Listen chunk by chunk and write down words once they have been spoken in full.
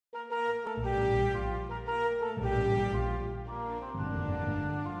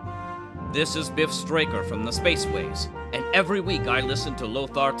This is Biff Straker from the Spaceways, and every week I listen to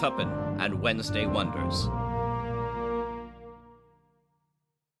Lothar Tuppen and Wednesday Wonders.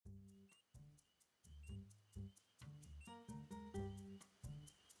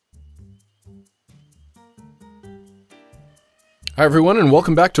 Hi everyone, and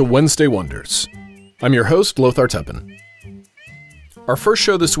welcome back to Wednesday Wonders. I'm your host, Lothar Tuppen. Our first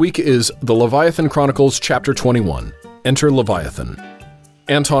show this week is The Leviathan Chronicles Chapter 21, Enter Leviathan.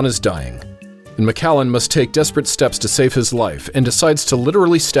 Anton is dying, and Macallan must take desperate steps to save his life and decides to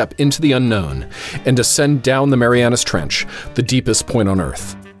literally step into the unknown and descend down the Marianas Trench, the deepest point on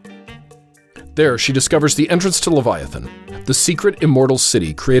Earth. There, she discovers the entrance to Leviathan, the secret immortal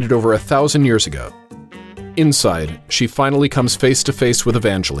city created over 1,000 years ago. Inside, she finally comes face to face with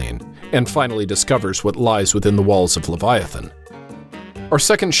Evangeline, and finally discovers what lies within the walls of Leviathan. Our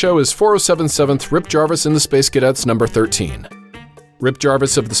second show is 4077th Rip Jarvis and the Space Cadets number 13. Rip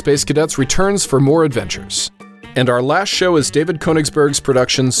Jarvis of the Space Cadets returns for more adventures. And our last show is David Koenigsberg's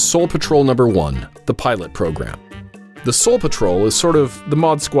production Soul Patrol number 1, the pilot program. The Soul Patrol is sort of the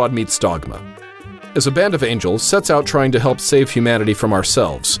Mod Squad meets Dogma. As a band of angels sets out trying to help save humanity from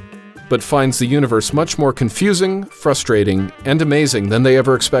ourselves, but finds the universe much more confusing, frustrating, and amazing than they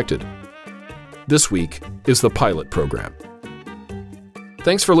ever expected. This week is the pilot program.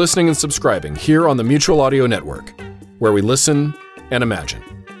 Thanks for listening and subscribing here on the Mutual Audio Network, where we listen and imagine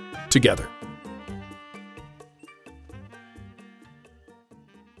together.